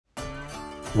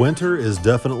Winter is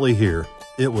definitely here.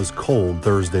 It was cold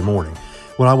Thursday morning.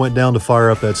 When I went down to fire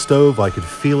up that stove, I could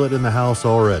feel it in the house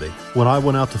already. When I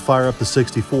went out to fire up the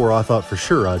 64, I thought for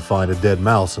sure I'd find a dead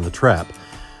mouse in the trap,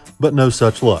 but no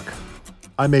such luck.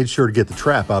 I made sure to get the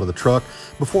trap out of the truck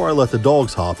before I let the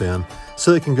dogs hop in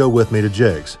so they can go with me to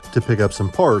Jegs to pick up some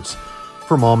parts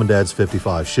for Mom and Dad's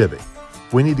 55 Chevy.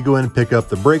 We need to go in and pick up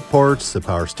the brake parts, the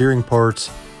power steering parts,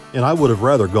 and I would have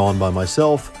rather gone by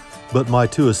myself, but my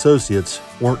two associates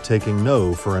weren't taking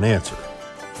no for an answer.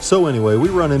 So anyway, we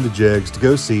run into Jegs to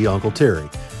go see Uncle Terry,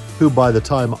 who by the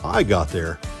time I got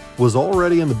there was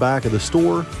already in the back of the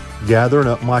store gathering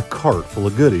up my cart full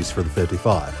of goodies for the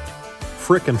 55.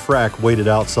 Frick and Frack waited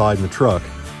outside in the truck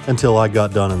until I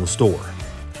got done in the store.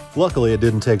 Luckily, it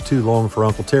didn't take too long for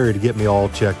Uncle Terry to get me all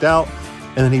checked out,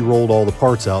 and then he rolled all the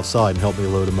parts outside and helped me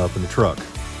load them up in the truck.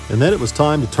 And then it was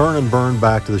time to turn and burn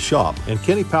back to the shop, and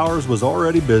Kenny Powers was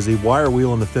already busy wire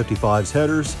wheeling the 55's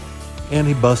headers, and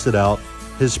he busted out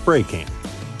his spray can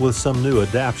with some new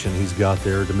adaptation he's got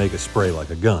there to make it spray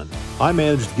like a gun. I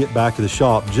managed to get back to the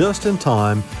shop just in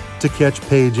time to catch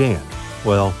Paige Ann.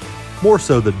 Well, more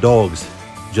so the dogs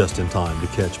just in time to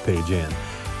catch Paige Ann,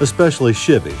 especially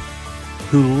Shibby,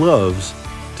 who loves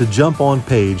to jump on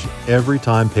Paige every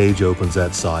time Paige opens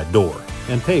that side door.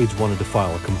 And Paige wanted to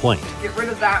file a complaint. Get rid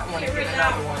of that one and get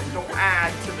another one. Don't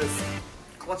add to this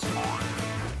clutch bar.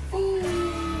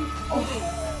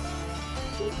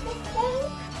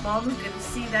 Mom's gonna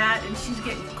see that and she's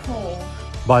getting cold.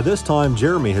 By this time,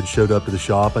 Jeremy had showed up to the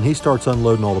shop and he starts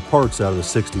unloading all the parts out of the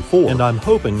 64. And I'm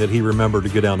hoping that he remembered to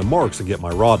go down to Mark's and get my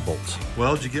rod bolts.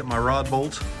 Well, did you get my rod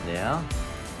bolts? Yeah.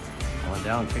 I went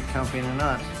down and picked Company in the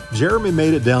nuts. Jeremy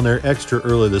made it down there extra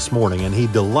early this morning, and he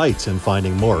delights in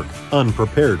finding Mark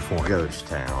unprepared for him. Ghost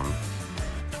town.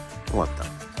 What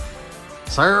the?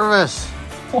 Service!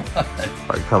 What?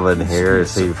 I come in here and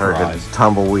see freaking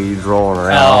tumbleweeds rolling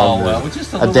around. Oh, well,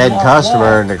 just a dead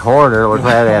customer in the corner. Looked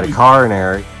like they had a car in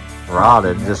there.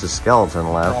 Rotted, just a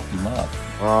skeleton left.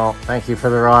 Well, thank you for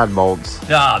the rod bolts.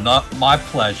 Yeah, not my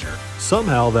pleasure.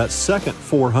 Somehow that second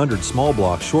 400 small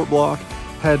block short block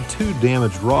had 2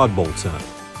 damaged rod bolts in it.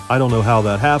 I don't know how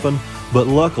that happened, but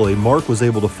luckily Mark was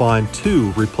able to find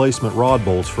 2 replacement rod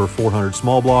bolts for a 400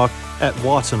 small block at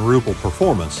Watson Rupel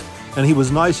Performance, and he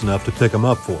was nice enough to pick them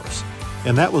up for us.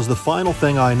 And that was the final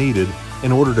thing I needed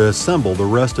in order to assemble the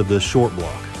rest of this short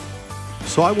block.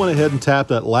 So I went ahead and tapped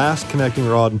that last connecting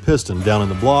rod and piston down in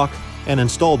the block and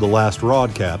installed the last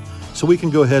rod cap so we can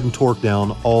go ahead and torque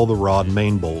down all the rod and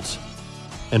main bolts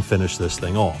and finish this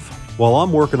thing off. While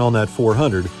I'm working on that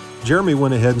 400, Jeremy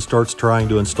went ahead and starts trying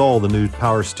to install the new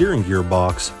power steering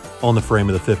gearbox on the frame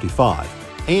of the 55,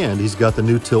 and he's got the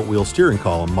new tilt wheel steering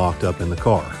column mocked up in the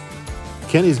car.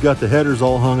 Kenny's got the headers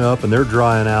all hung up and they're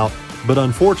drying out, but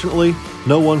unfortunately,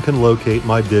 no one can locate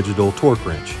my digital torque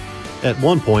wrench. At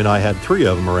one point, I had 3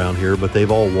 of them around here, but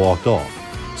they've all walked off.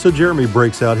 So Jeremy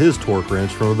breaks out his torque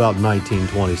wrench from about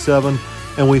 1927,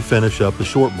 and we finish up the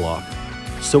short block.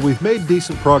 So we've made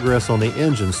decent progress on the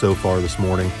engine so far this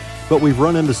morning, but we've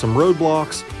run into some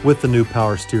roadblocks with the new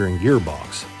power steering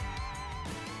gearbox.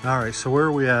 All right, so where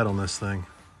are we at on this thing?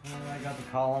 I got the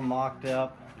column mocked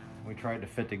up. We tried to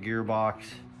fit the gearbox.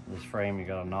 This frame, you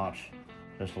got a notch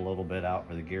just a little bit out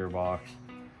for the gearbox.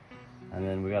 And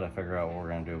then we got to figure out what we're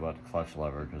going to do about the clutch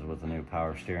lever, because with the new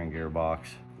power steering gearbox,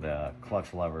 the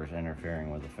clutch lever is interfering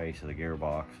with the face of the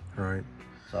gearbox. Right.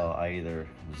 So I either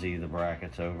Z the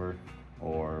brackets over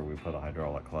or we put a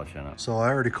hydraulic clutch in it. So I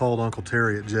already called Uncle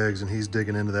Terry at Jegs and he's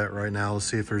digging into that right now to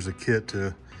see if there's a kit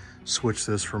to switch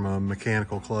this from a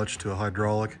mechanical clutch to a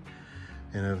hydraulic.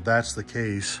 And if that's the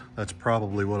case, that's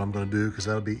probably what I'm going to do, because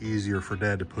that'll be easier for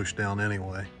Dad to push down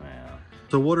anyway. Yeah.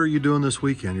 So what are you doing this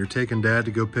weekend? You're taking Dad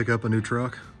to go pick up a new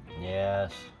truck?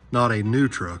 Yes. Not a new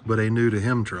truck, but a new to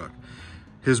him truck.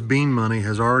 His bean money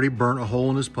has already burnt a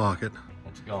hole in his pocket.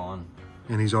 It's gone.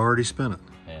 And he's already spent it.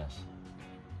 Yes.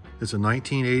 It's a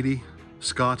 1980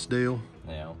 Scottsdale.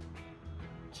 Yeah.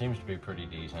 Seems to be pretty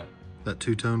decent. That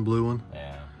 2-tone blue one?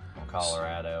 Yeah. From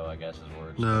Colorado, I guess is where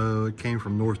it's... No, it came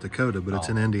from North Dakota, but it's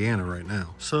in Indiana right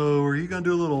now. So are you going to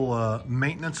do a little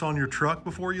maintenance on your truck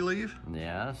before you leave?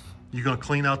 Yes. You going to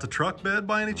clean out the truck bed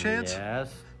by any chance?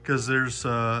 Yes. Because there's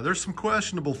some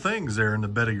questionable things there in the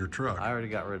bed of your truck. I already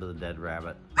got rid of the dead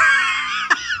rabbit.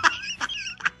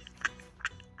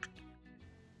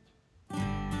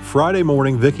 Friday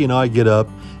morning, Vicki and I get up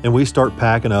and we start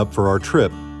packing up for our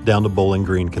trip down to Bowling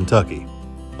Green, Kentucky.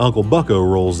 Uncle Bucko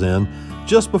rolls in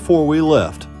just before we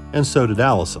left, and so did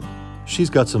Allison. She's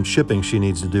got some shipping she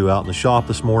needs to do out in the shop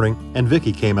this morning, and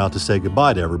Vicki came out to say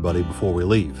goodbye to everybody before we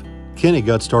leave. Kenny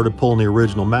got started pulling the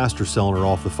original master cylinder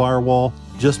off the firewall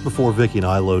just before Vicki and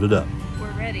I loaded up. We're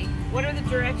ready. What are the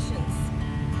directions?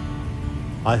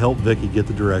 I helped Vicki get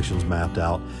the directions mapped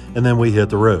out, and then we hit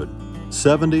the road.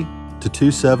 70 to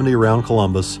 270 around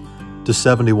Columbus to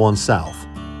 71 south,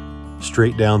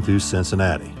 straight down through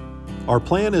Cincinnati. Our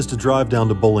plan is to drive down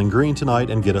to Bowling Green tonight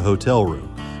and get a hotel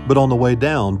room, but on the way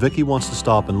down, Vicki wants to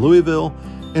stop in Louisville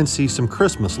and see some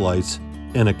Christmas lights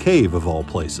in a cave of all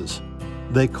places.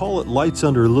 They call it Lights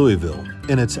Under Louisville,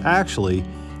 and it's actually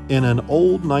in an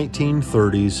old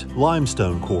 1930s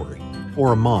limestone quarry,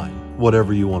 or a mine,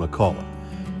 whatever you want to call it.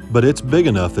 But it's big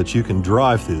enough that you can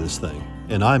drive through this thing,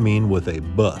 and I mean with a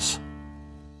bus.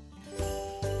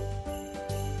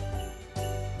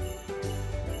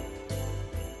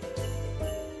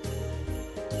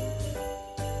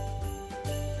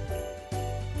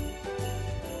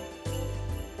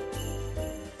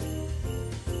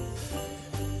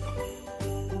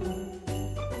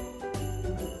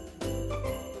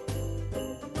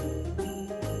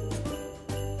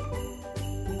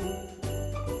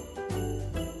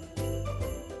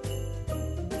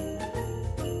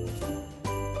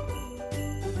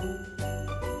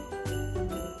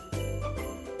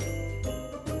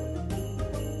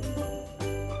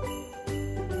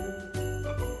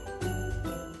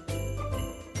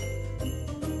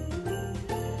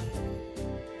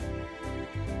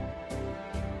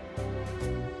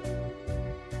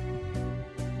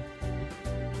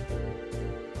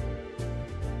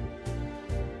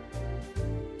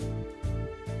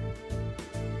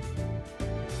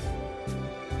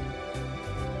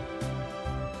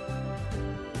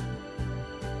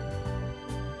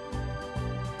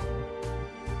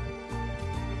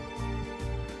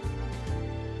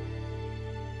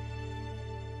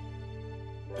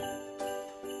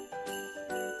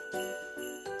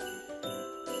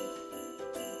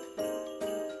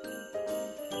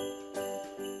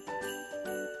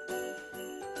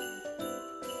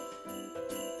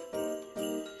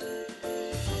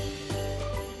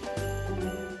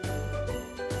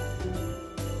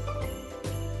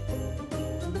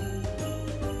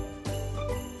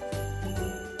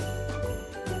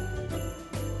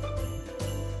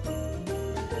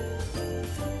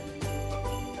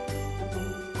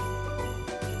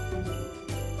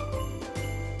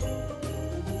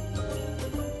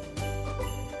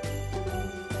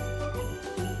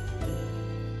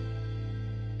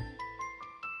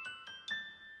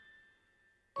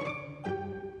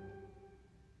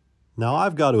 Now,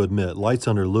 I've got to admit, Lights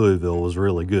Under Louisville was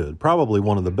really good. Probably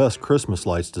one of the best Christmas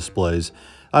lights displays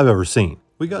I've ever seen.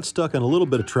 We got stuck in a little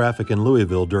bit of traffic in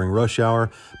Louisville during rush hour,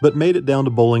 but made it down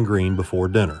to Bowling Green before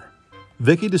dinner.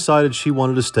 Vicki decided she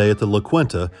wanted to stay at the La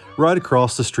Quinta right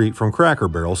across the street from Cracker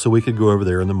Barrel so we could go over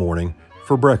there in the morning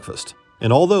for breakfast.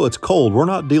 And although it's cold, we're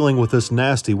not dealing with this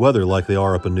nasty weather like they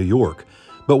are up in New York,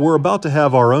 but we're about to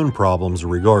have our own problems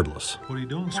regardless. What are you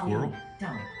doing, squirrel?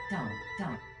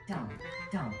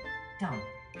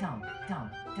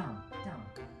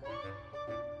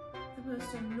 The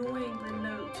most annoying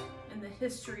remote in the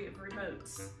history of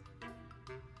remotes.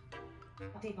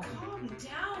 Calm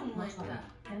down, Linda.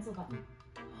 Cancel button.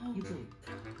 Oh, YouTube.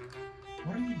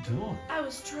 What are you doing? I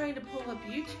was trying to pull up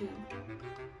YouTube,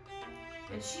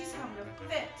 and she's having a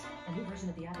fit. A new version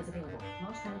of the app is available.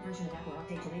 Launch current version of app or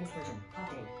update to latest version.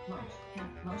 Update. Launch.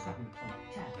 Launch button.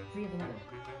 Tab. 3 of 11.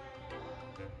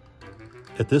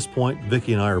 At this point,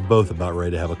 Vicki and I are both about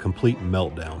ready to have a complete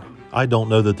meltdown. I don't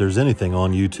know that there's anything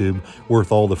on YouTube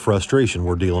worth all the frustration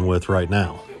we're dealing with right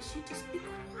now. Can't you just be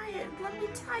quiet and let me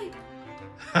type?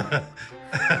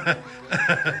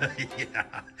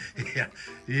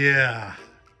 Yeah.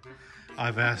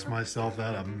 I've asked myself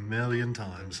that a million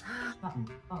times. Button.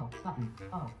 O. Button.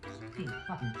 O. P.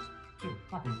 Button. Q.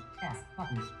 Button. S.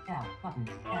 Button. L. Button.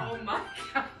 L. Oh my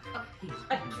god.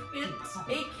 I can't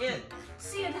take it.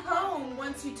 See, at home,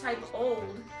 once you type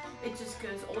old, it just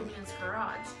goes Old Man's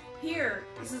Garage. Here,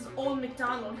 this is Old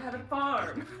MacDonald Had a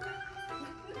Farm.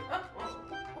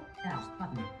 L.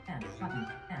 Button. N. Button.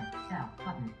 N. L.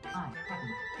 Button. I.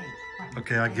 Button. H. Button.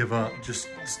 Okay, I give up. Just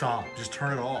stop. Just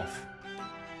turn it off.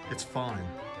 It's fine.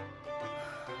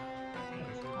 H.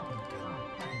 Button. I.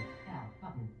 Button. L.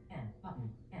 Button. N. Button.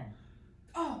 N.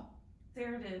 Oh,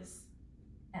 there it is.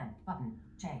 M. Button.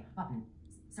 J. Button.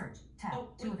 Search. Tab. Oh,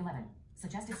 2 of 11.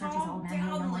 Suggested Calm searches Old Man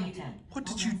down, Room 1 to lady. 10. What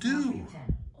did Old you Man's do? Garage,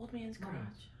 10. Old Man's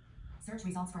Garage. Search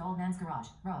results for Old Man's Garage.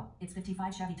 Row. It's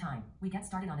 55 Chevy time. We get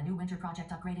started on a new winter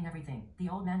project upgrading everything. The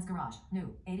Old Man's Garage.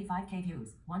 New. 85K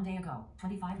views. 1 day ago.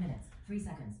 25 minutes. 3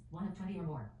 seconds. 1 of 20 or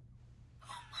more. Oh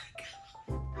my god.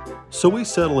 So we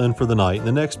settle in for the night, and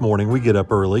the next morning we get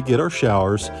up early, get our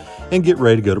showers, and get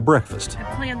ready to go to breakfast. I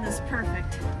planned this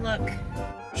perfect. Look.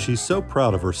 She's so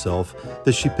proud of herself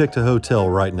that she picked a hotel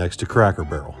right next to Cracker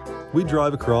Barrel. We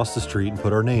drive across the street and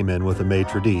put our name in with a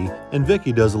maitre d', and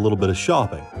Vicki does a little bit of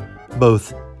shopping,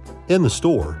 both in the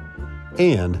store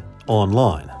and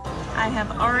online. I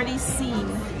have already seen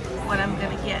what I'm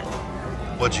gonna get.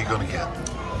 What you gonna get?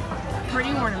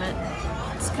 Pretty ornament.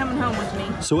 It's coming home with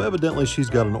me. So evidently she's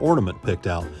got an ornament picked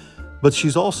out, but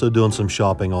she's also doing some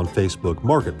shopping on Facebook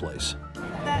Marketplace.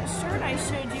 That shirt I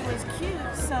showed you was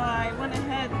cute, so I went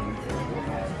ahead and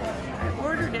I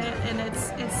ordered it, and it's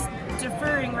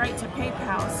deferring right to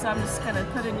PayPal, so I'm just gonna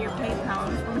put in your PayPal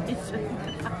information.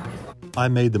 I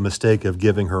made the mistake of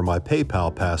giving her my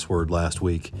PayPal password last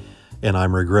week, and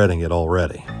I'm regretting it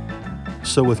already.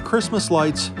 So with Christmas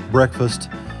lights, breakfast,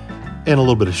 and a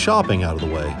little bit of shopping out of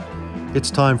the way,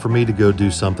 it's time for me to go do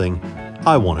something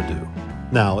I want to do.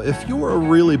 Now, if you're a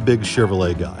really big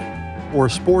Chevrolet guy or a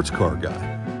sports car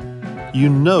guy, you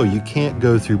know you can't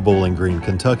go through Bowling Green,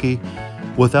 Kentucky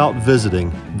without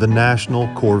visiting the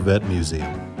National Corvette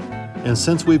Museum. And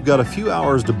since we've got a few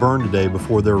hours to burn today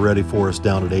before they're ready for us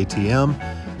down at ATM,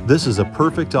 this is a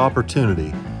perfect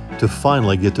opportunity to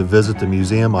finally get to visit the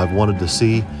museum I've wanted to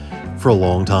see for a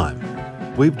long time.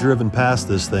 We've driven past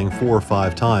this thing 4 or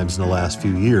 5 times in the last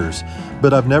few years,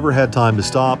 but I've never had time to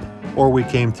stop, or we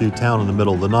came through town in the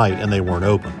middle of the night and they weren't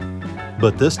open.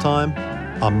 But this time,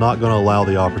 I'm not going to allow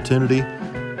the opportunity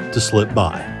to slip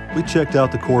by. We checked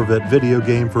out the Corvette video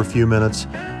game for a few minutes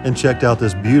and checked out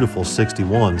this beautiful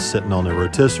 61 sitting on the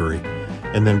rotisserie,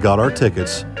 and then got our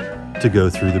tickets to go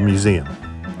through the museum.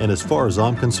 And as far as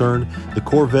I'm concerned, the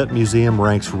Corvette Museum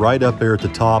ranks right up there at the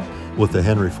top with the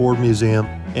Henry Ford Museum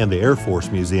and the Air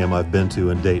Force Museum I've been to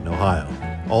in Dayton, Ohio.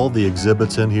 All the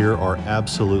exhibits in here are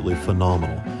absolutely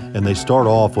phenomenal, and they start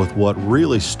off with what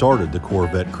really started the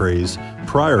Corvette craze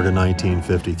prior to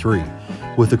 1953,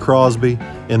 with the Crosby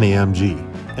and the MG.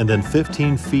 And then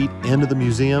 15 feet into the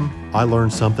museum, I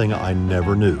learned something I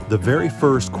never knew. The very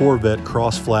first Corvette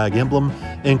cross flag emblem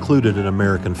included an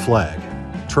American flag.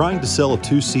 Trying to sell a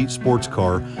 2-seat sports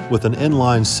car with an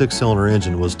inline 6-cylinder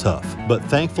engine was tough, but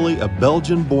thankfully a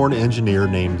Belgian-born engineer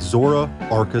named Zora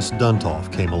Arcus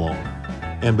Duntov came along.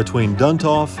 And between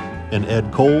Duntov and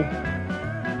Ed Cole,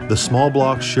 the small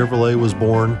block Chevrolet was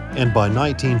born, and by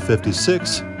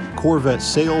 1956, Corvette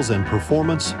sales and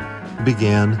performance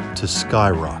began to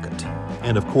skyrocket.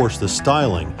 And of course, the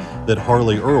styling that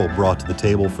Harley Earl brought to the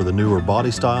table for the newer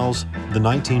body styles, the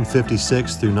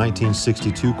 1956 through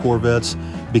 1962 Corvettes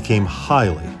became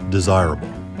highly desirable.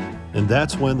 And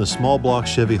that's when the small block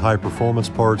Chevy high performance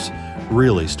parts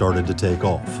really started to take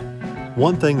off.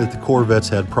 One thing that the Corvettes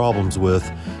had problems with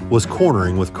was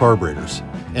cornering with carburetors.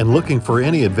 And looking for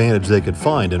any advantage they could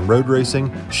find in road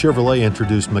racing, Chevrolet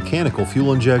introduced mechanical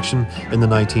fuel injection in the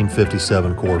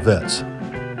 1957 Corvettes.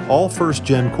 All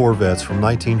first-gen Corvettes from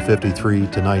 1953 to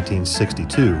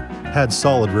 1962 had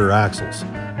solid rear axles,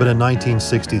 but in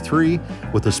 1963,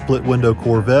 with the split-window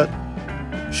Corvette,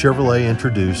 Chevrolet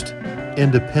introduced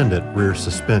independent rear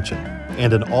suspension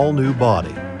and an all-new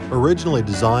body, originally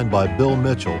designed by Bill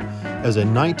Mitchell as a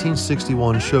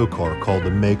 1961 show car called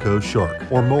the Mako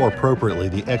Shark, or more appropriately,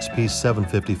 the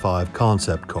XP755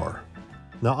 concept car.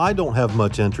 Now, I don't have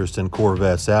much interest in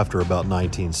Corvettes after about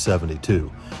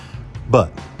 1972,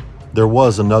 but there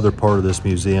was another part of this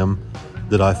museum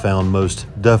that I found most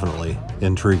definitely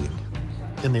intriguing.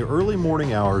 In the early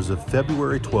morning hours of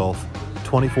February 12,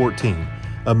 2014,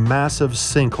 a massive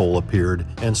sinkhole appeared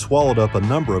and swallowed up a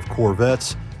number of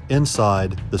Corvettes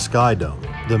inside the Sky Dome.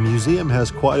 The museum has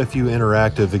quite a few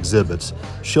interactive exhibits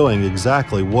showing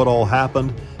exactly what all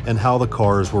happened and how the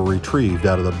cars were retrieved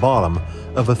out of the bottom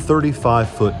of a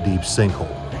 35-foot deep sinkhole.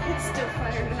 It's still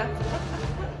fired up.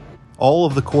 All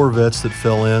of the Corvettes that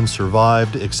fell in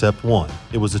survived except one.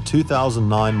 It was a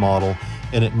 2009 model,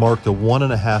 and it marked the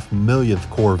 1.5 millionth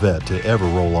Corvette to ever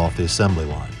roll off the assembly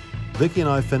line. Vicki and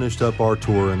I finished up our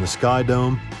tour in the Sky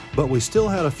Dome, but we still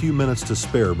had a few minutes to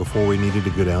spare before we needed to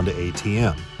go down to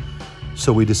ATM.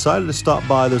 So we decided to stop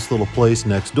by this little place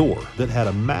next door that had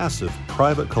a massive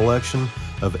private collection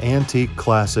of antique,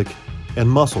 classic, and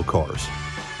muscle cars,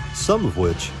 some of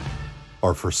which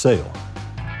are for sale.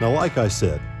 Now, like I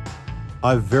said,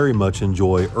 I very much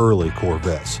enjoy early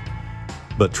Corvettes,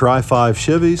 but Tri-5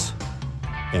 Chevys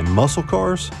and muscle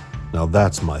cars, now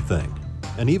that's my thing.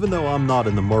 And even though I'm not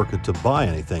in the market to buy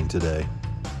anything today,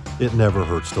 it never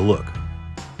hurts to look.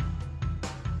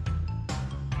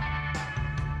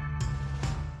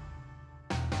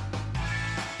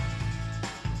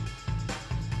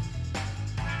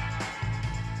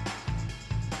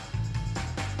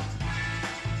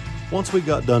 Once we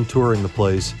got done touring the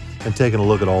place and taking a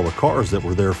look at all the cars that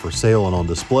were there for sale and on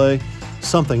display,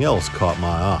 something else caught my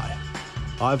eye.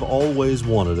 I've always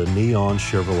wanted a neon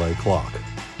Chevrolet clock,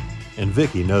 and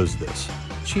Vicki knows this.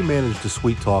 She managed to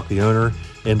sweet-talk the owner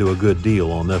into a good deal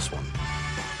on this one.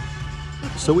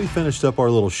 So we finished up our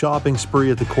little shopping spree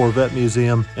at the Corvette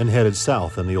Museum and headed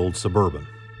south in the old Suburban.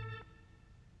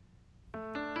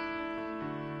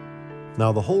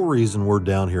 Now, the whole reason we're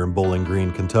down here in Bowling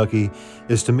Green, Kentucky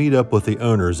is to meet up with the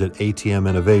owners at ATM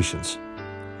Innovations.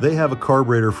 They have a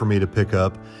carburetor for me to pick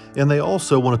up, and they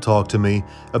also want to talk to me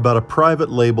about a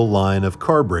private label line of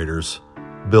carburetors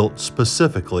built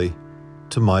specifically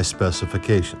to my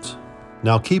specifications.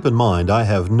 Now, keep in mind, I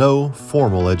have no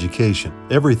formal education.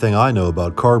 Everything I know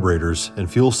about carburetors and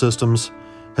fuel systems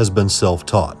has been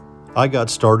self-taught. I got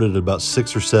started at about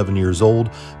 6 or 7 years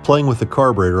old playing with the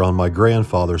carburetor on my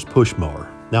grandfather's push mower.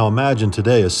 Now imagine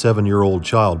today a 7-year-old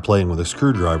child playing with a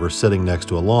screwdriver sitting next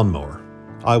to a lawnmower.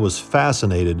 I was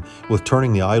fascinated with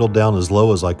turning the idle down as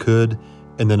low as I could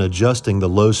and then adjusting the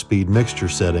low-speed mixture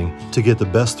setting to get the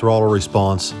best throttle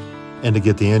response and to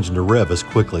get the engine to rev as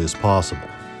quickly as possible.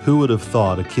 Who would have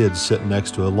thought a kid sitting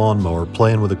next to a lawnmower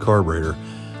playing with a carburetor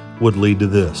would lead to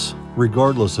this?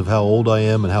 Regardless of how old I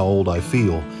am and how old I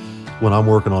feel, when I'm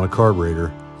working on a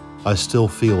carburetor, I still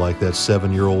feel like that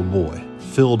 7-year-old boy,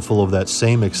 filled full of that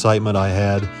same excitement I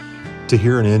had to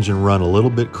hear an engine run a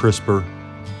little bit crisper,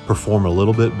 perform a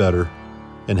little bit better,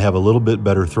 and have a little bit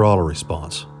better throttle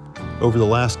response. Over the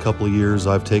last couple of years,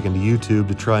 I've taken to YouTube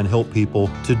to try and help people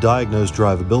to diagnose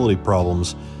drivability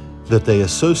problems that they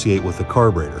associate with the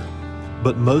carburetor.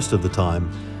 But most of the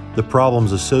time, the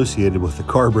problems associated with the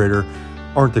carburetor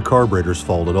aren't the carburetor's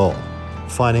fault at all.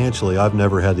 Financially, I've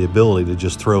never had the ability to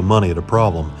just throw money at a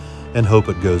problem and hope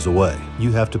it goes away.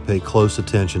 You have to pay close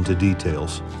attention to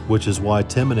details, which is why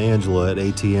Tim and Angela at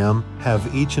ATM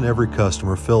have each and every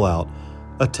customer fill out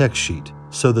a tech sheet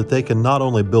so that they can not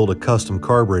only build a custom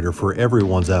carburetor for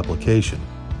everyone's application,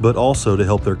 but also to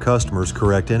help their customers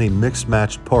correct any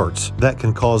mixed-matched parts that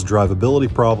can cause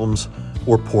drivability problems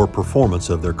or poor performance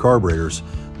of their carburetors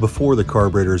before the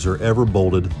carburetors are ever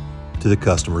bolted to the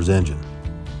customer's engine.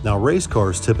 Now, race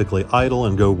cars typically idle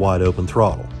and go wide open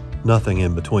throttle, nothing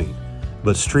in between.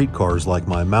 But street cars like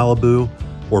my Malibu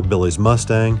or Billy's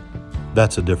Mustang,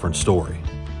 that's a different story.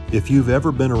 If you've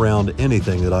ever been around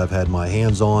anything that I've had my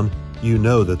hands on, you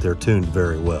know that they're tuned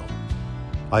very well.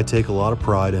 I take a lot of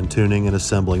pride in tuning and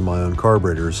assembling my own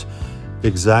carburetors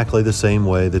exactly the same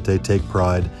way that they take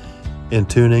pride in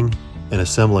tuning and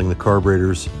assembling the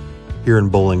carburetors here in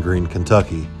Bowling Green,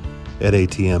 Kentucky at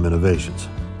ATM Innovations.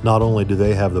 Not only do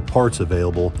they have the parts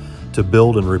available to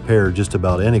build and repair just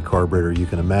about any carburetor you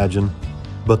can imagine,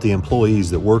 but the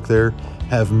employees that work there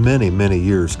have many, many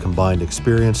years combined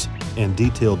experience and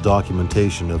detailed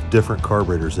documentation of different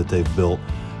carburetors that they've built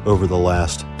over the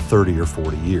last 30 or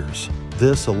 40 years.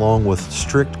 This, along with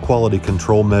strict quality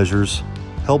control measures,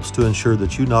 helps to ensure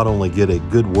that you not only get a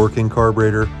good working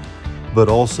carburetor, but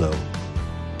also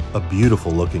a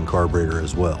beautiful looking carburetor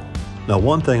as well. Now,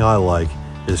 one thing I like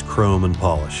is chrome and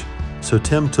polish. So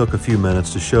Tim took a few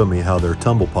minutes to show me how their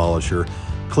tumble polisher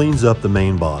cleans up the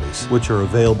main bodies, which are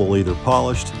available either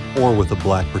polished or with a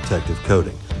black protective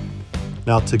coating.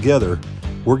 Now together,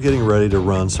 we're getting ready to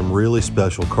run some really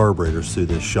special carburetors through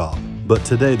this shop. But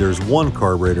today there's one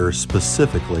carburetor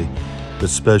specifically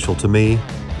that's special to me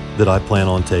that I plan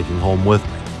on taking home with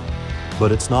me.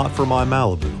 But it's not for my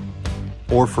Malibu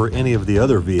or for any of the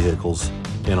other vehicles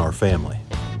in our family.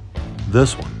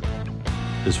 This one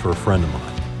is for a friend of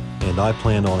mine, and I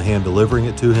plan on hand delivering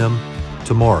it to him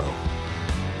tomorrow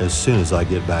as soon as I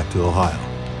get back to Ohio.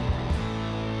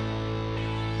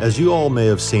 As you all may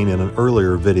have seen in an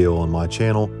earlier video on my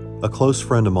channel, a close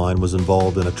friend of mine was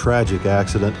involved in a tragic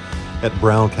accident at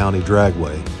Brown County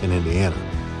Dragway in Indiana.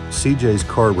 CJ's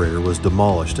carburetor was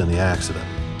demolished in the accident.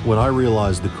 When I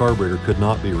realized the carburetor could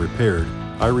not be repaired,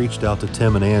 I reached out to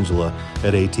Tim and Angela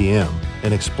at ATM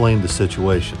and explained the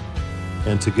situation.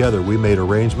 And together we made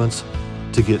arrangements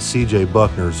to get CJ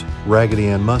Buckner's Raggedy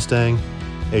Ann Mustang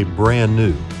a brand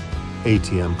new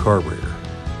ATM carburetor.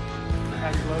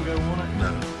 Has your logo on it?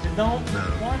 No. It don't? No.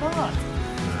 Why not?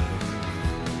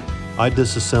 I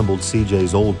disassembled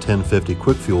CJ's old 1050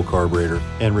 quick fuel carburetor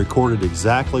and recorded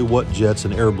exactly what jets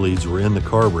and air bleeds were in the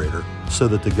carburetor so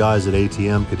that the guys at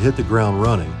ATM could hit the ground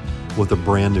running with a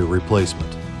brand new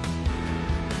replacement.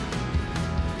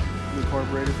 The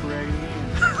carburetor for Raggedy Ann.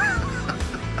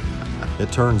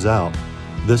 It turns out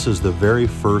this is the very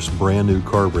first brand new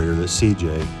carburetor that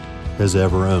CJ has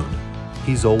ever owned.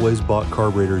 He's always bought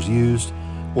carburetors used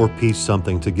or pieced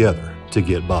something together to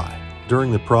get by.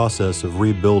 During the process of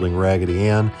rebuilding Raggedy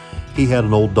Ann He had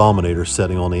an old Dominator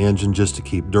setting on the engine just to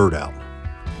keep dirt out.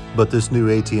 But this new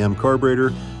ATM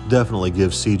carburetor definitely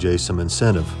gives CJ some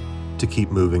incentive to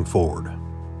keep moving forward.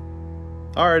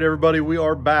 All right, everybody, we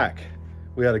are back.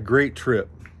 We had a great trip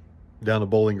down to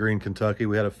Bowling Green, Kentucky.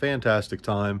 We had a fantastic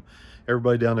time.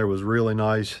 Everybody down there was really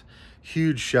nice.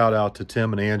 Huge shout out to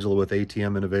Tim and Angela with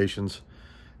ATM Innovations,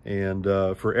 and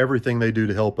for everything they do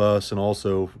to help us, and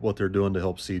also what they're doing to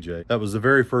help CJ. That was the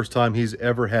very first time he's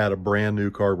ever had a brand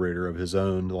new carburetor of his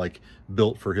own, like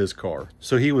built for his car.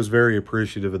 So he was very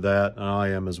appreciative of that, and I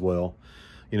am as well.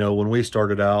 You know, when we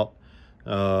started out,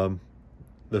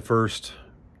 the first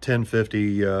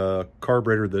 1050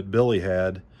 carburetor that Billy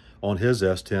had on his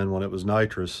S10 when it was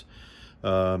nitrous,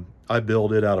 I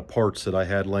built it out of parts that I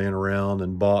had laying around,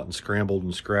 and bought and scrambled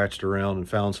and scratched around and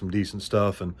found some decent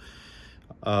stuff, and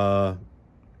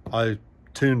I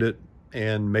tuned it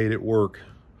and made it work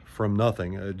from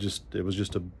nothing. It was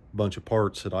just a bunch of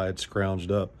parts that I had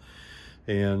scrounged up,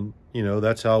 and you know,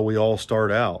 that's how we all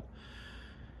start out.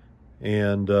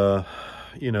 And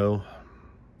you know,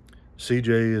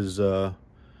 CJ is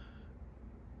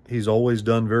he's always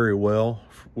done very well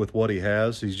with what he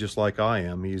has. He's just like I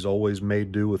am. He's always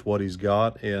made do with what he's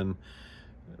got and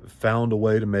found a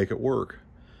way to make it work.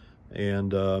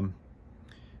 And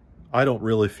I don't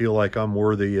really feel like I'm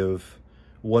worthy of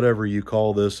whatever you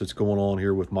call this that's going on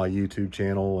here with my YouTube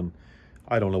channel. And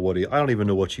I don't even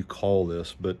know what you call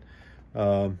this, but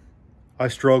I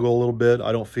struggle a little bit.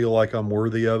 I don't feel like I'm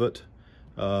worthy of it.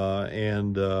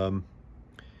 And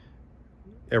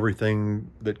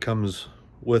everything that comes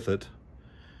with it.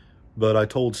 But I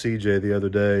told CJ the other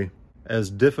day,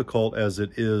 as difficult as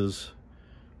it is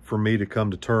for me to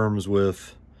come to terms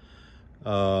with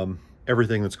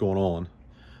everything that's going on,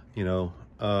 you know,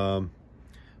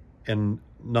 and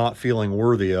not feeling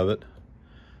worthy of it,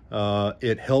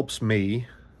 it helps me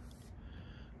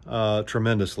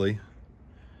tremendously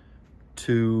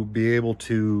to be able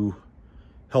to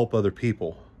help other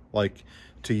people, like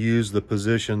to use the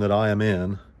position that I am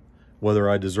in, whether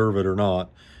I deserve it or not.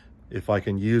 If I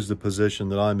can use the position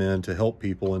that I'm in to help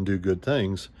people and do good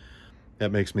things,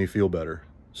 that makes me feel better.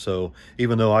 So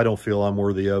even though I don't feel I'm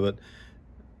worthy of it,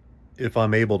 if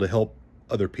I'm able to help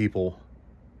other people,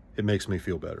 it makes me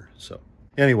feel better. So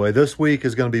anyway, this week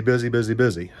is going to be busy, busy,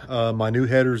 busy. My new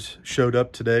headers showed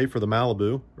up today for the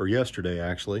Malibu, or yesterday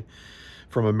actually,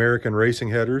 from American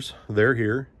Racing Headers. They're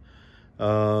here.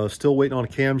 Still waiting on a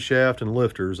camshaft and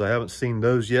lifters. I haven't seen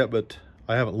those yet, but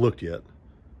I haven't looked yet.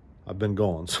 I've been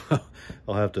gone, so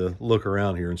I'll have to look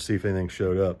around here and see if anything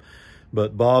showed up.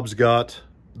 But Bob's got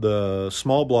the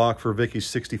small block for Vicky's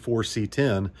 64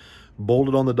 C10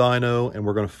 bolted on the dyno, and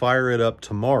we're going to fire it up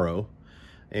tomorrow.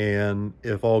 And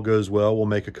if all goes well, we'll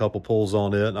make a couple pulls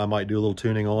on it. I might do a little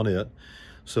tuning on it.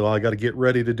 So I got to get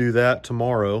ready to do that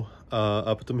tomorrow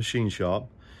up at the machine shop.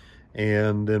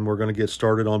 And then we're going to get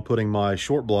started on putting my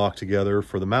short block together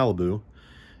for the Malibu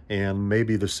and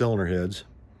maybe the cylinder heads.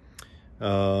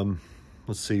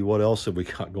 Let's see, what else have we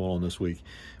got going on this week?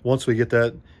 Once we get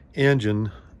that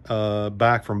engine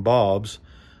back from Bob's,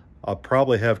 I'll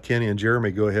probably have Kenny and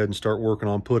Jeremy go ahead and start working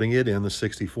on putting it in the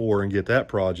 64 and get that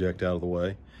project out of the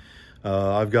way.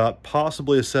 I've got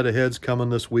possibly a set of heads coming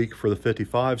this week for the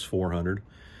 55's 400,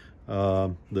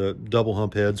 the double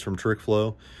hump heads from Trick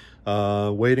Flow.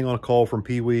 Waiting on a call from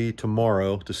Pee Wee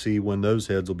tomorrow to see when those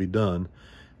heads will be done.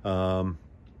 I'm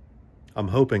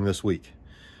hoping this week.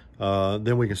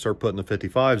 Then we can start putting the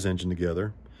 55's engine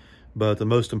together. But the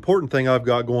most important thing I've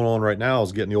got going on right now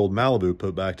is getting the old Malibu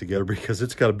put back together, because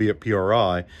it's got to be at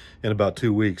PRI in about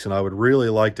 2 weeks. And I would really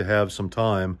like to have some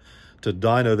time to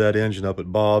dyno that engine up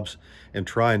at Bob's and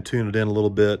try and tune it in a little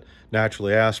bit,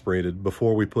 naturally aspirated,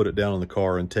 before we put it down in the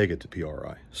car and take it to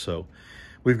PRI. So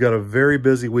we've got a very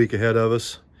busy week ahead of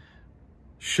us.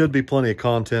 Should be plenty of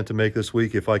content to make this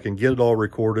week if I can get it all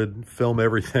recorded, film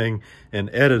everything, and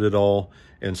edit it all,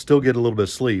 and still get a little bit of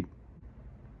sleep.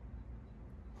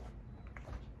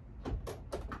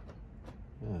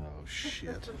 Oh,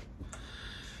 shit.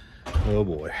 Oh,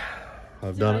 boy.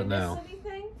 I've done it now.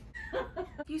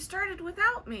 You started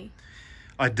without me.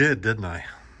 I did, didn't I?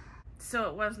 So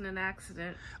it wasn't an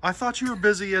accident. I thought you were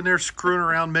busy in there screwing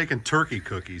around making turkey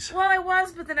cookies. Well, I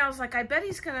was, but then I was like, I bet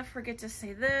he's going to forget to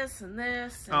say this and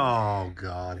this. And... Oh,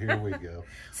 God. Here we go.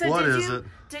 So what is it?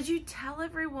 Did you tell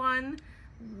everyone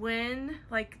when,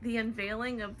 like, the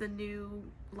unveiling of the new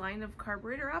line of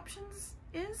carburetor options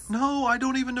is? No, I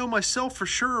don't even know myself for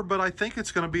sure, but I think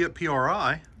it's going to be at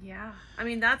PRI. Yeah. I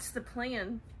mean, that's the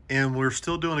plan. And we're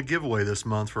still doing a giveaway this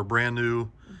month for a brand new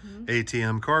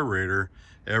ATM carburetor.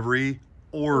 Every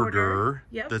order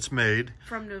Yep. that's made.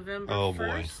 From November 1st. Oh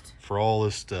boy, for all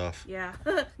this stuff. Yeah.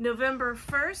 November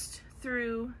 1st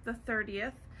through the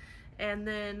 30th. And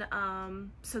then,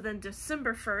 so then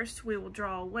December 1st, we will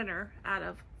draw a winner out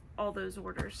of all those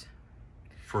orders.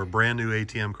 For a brand new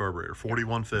ATM carburetor,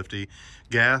 4150,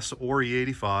 gas or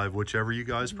E85, whichever you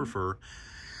guys prefer.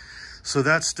 So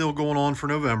that's still going on for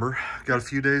November. Got a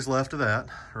few days left of that,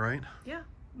 right? Yeah.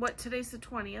 What, today's the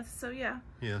 20th, so yeah.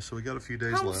 Yeah, so we got a few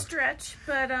days Home left. stretch,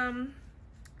 but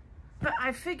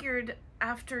I figured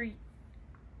after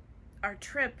our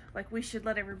trip, like, we should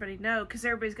let everybody know, because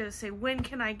everybody's going to say, when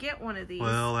can I get one of these?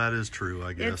 Well, that is true,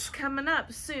 I guess. It's coming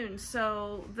up soon.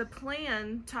 So the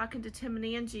plan, talking to Tim and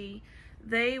Angie,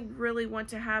 they really want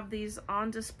to have these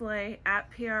on display at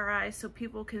PRI so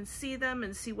people can see them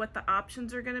and see what the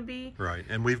options are going to be. Right,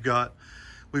 and we've got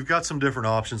some different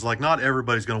options. Like, not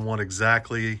everybody's going to want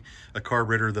exactly a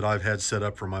carburetor that I've had set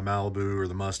up for my Malibu or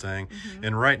the Mustang.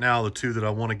 And right now, the two that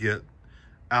I want to get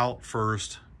out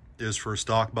first is for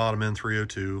stock bottom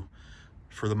N302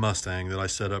 for the Mustang that I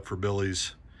set up for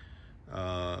Billy's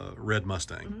red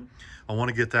Mustang. I want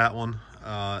to get that one,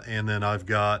 and then I've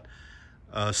got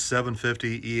a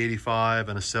 750 E85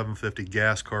 and a 750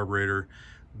 gas carburetor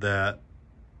that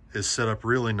is set up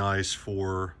really nice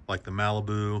for like the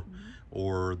Malibu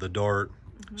or the Dart.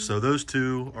 So those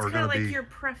two are going to be your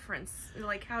preference,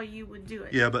 like how you would do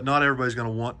it. Yeah, but not everybody's going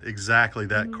to want exactly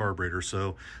that carburetor.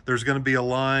 So there's going to be a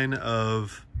line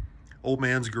of Old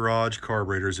Man's Garage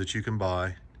carburetors that you can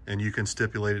buy, and you can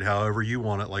stipulate it however you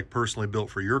want it, like personally built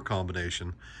for your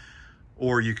combination,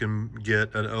 or you can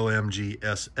get an OMG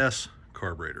SS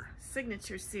carburetor.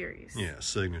 Signature series. Yeah,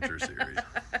 signature series.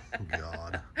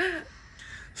 God.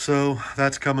 So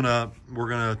that's coming up. We're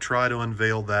going to try to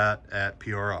unveil that at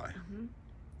PRI.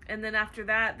 And then after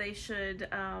that, they should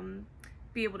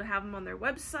be able to have them on their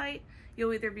website.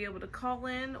 You'll either be able to call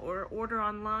in or order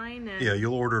online. And Yeah,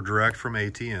 you'll order direct from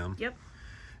ATM. Yep.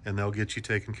 And they'll get you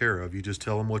taken care of. You just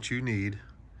tell them what you need,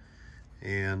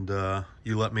 and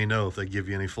you let me know if they give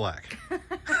you any flack.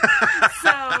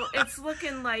 So it's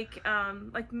looking like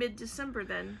mid-December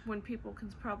then, when people can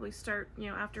probably start,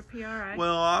 after PRI.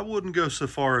 Well, I wouldn't go so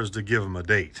far as to give them a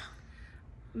date.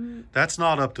 That's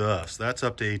not up to us. That's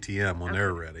up to ATM when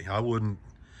they're ready. I wouldn't.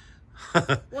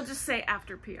 We'll just say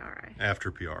after PRI.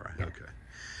 After PRI, okay.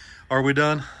 Are we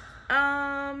done?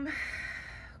 Gosh.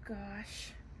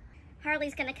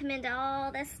 Harley's gonna come into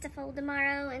all this to fold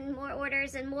tomorrow, and more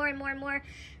orders and more and more and more.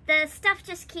 The stuff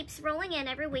just keeps rolling in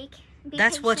every week.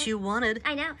 That's what you wanted.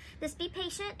 I know. Just be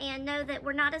patient and know that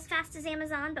we're not as fast as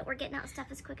Amazon, but we're getting out stuff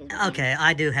as quick as we can. Okay,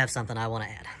 I do have something I want to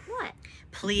add. What?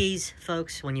 Please,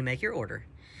 folks, when you make your order,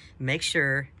 make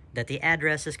sure that the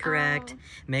address is correct.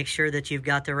 Make sure that you've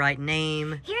got the right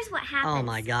name. Here's what happens. Oh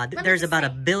my God, Let me there's just about say. a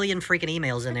billion freaking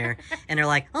emails in there, and they're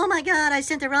like, oh my God, I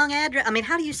sent the wrong address. I mean,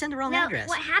 how do you send the wrong address?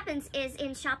 What happens is in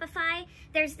Shopify,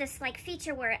 there's this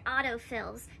feature where it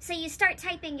autofills. So you start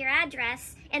typing your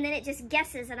address, and then it just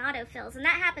guesses and autofills, and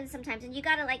that happens sometimes. And you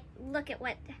gotta look at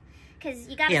what, because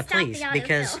you gotta stop please, the autofill.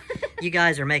 because you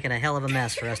guys are making a hell of a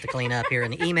mess for us to clean up here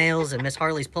in the emails, and Miss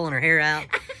Harley's pulling her hair out.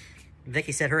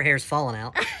 Vicki said her hair's falling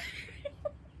out.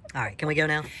 All right, can we go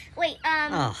now? Wait,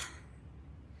 Oh.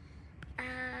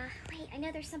 wait, I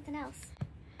know there's something else.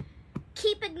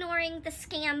 Keep ignoring the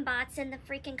scam bots in the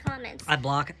freaking comments. I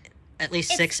block at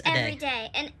least 6 a day. Every day.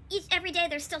 And every day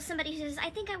there's still somebody who says,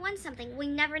 I think I won something. We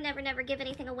never give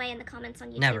anything away in the comments on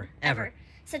YouTube. Never, ever.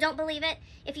 So don't believe it.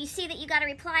 If you see that you got a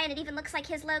reply and it even looks like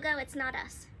his logo, it's not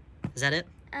us. Is that it?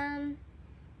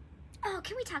 Oh,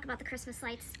 can we talk about the Christmas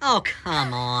lights? Oh,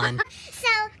 come on. So,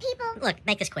 people, Look,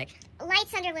 make this quick.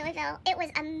 lights under Louisville, it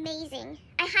was amazing.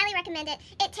 I highly recommend it.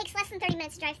 It takes less than 30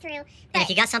 minutes to drive through. And But if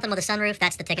you got something with a sunroof,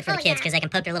 that's the ticket for the Oh, kids, yeah. because they can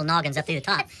poke their little noggins up through the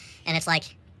top. And it's like,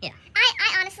 yeah.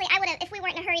 I honestly, I would have, if we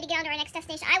weren't in a hurry to get on to our next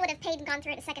destination, I would have paid and gone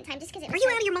through it a second time just because it Are was you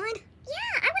so- out of your mind?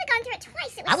 Yeah, I would have gone through it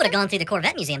twice. It was I would have so- gone through the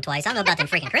Corvette Museum twice. I don't know about them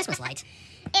freaking Christmas lights.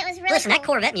 It was really Listen, that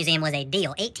cool. Corvette Museum was a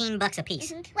deal. $18 a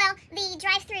piece. Well, the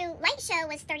drive-through light show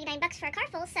was $39 for a car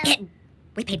full, so...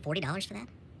 We paid $40 for that?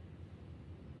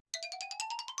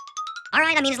 All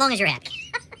right, I mean, as long as you're happy.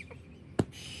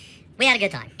 We had a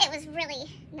good time. It was really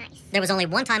nice. There was only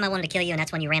one time I wanted to kill you, and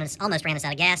that's when you almost ran us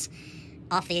out of gas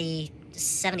off the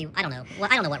 70, I don't know. Well,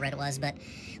 I don't know what road it was, but,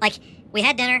 we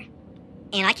had dinner,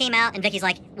 and I came out, and Vicky's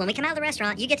like, when we come out of the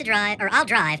restaurant, you get to drive, or I'll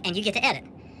drive, and you get to edit.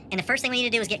 And the first thing we need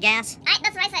to do is get gas.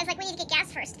 That's what I said. I was like, we need to get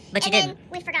gas first. But you and didn't. then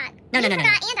we forgot. No. You forgot,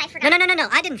 and I forgot. No,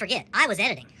 I didn't forget. I was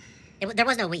editing. There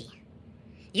was no we.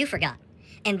 You forgot.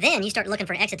 and then you start looking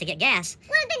for an exit to get gas.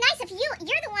 Well, it'd been nice if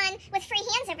you're the one with free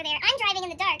hands over there. I'm driving in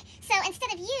the dark. So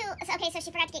instead of okay, so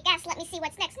she forgot to get gas. Let me see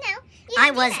what's next. No, you I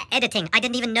didn't do was that. editing. I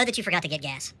didn't even know that you forgot to get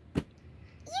gas. You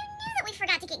knew that we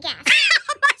forgot to get gas.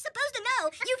 How am I supposed to know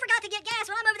you forgot to get gas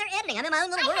when I'm over there editing? I'm in my own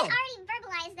little I had world. already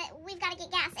verbalized that we've got to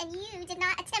get gas, and you did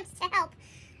not attempt to help.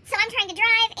 So I'm trying to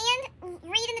drive and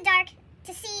read in the dark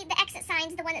to see the exit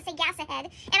signs, the one that say gas ahead,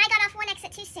 and I got off one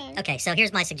exit too soon. Okay, so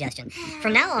here's my suggestion.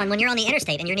 From now on, when you're on the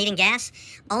interstate and you're needing gas,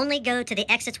 only go to the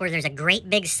exits where there's a great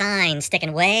big sign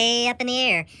sticking way up in the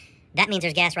air. That means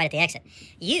there's gas right at the exit.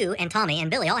 You and Tommy and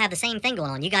Billy all have the same thing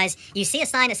going on. You guys, you see a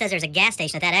sign that says there's a gas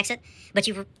station at that exit, but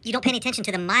you don't pay any attention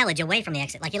to the mileage away from the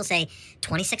exit. Like it'll say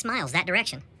 26 miles that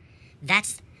direction.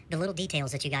 That's the little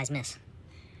details that you guys miss.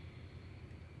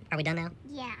 Are we done now?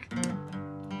 Yeah.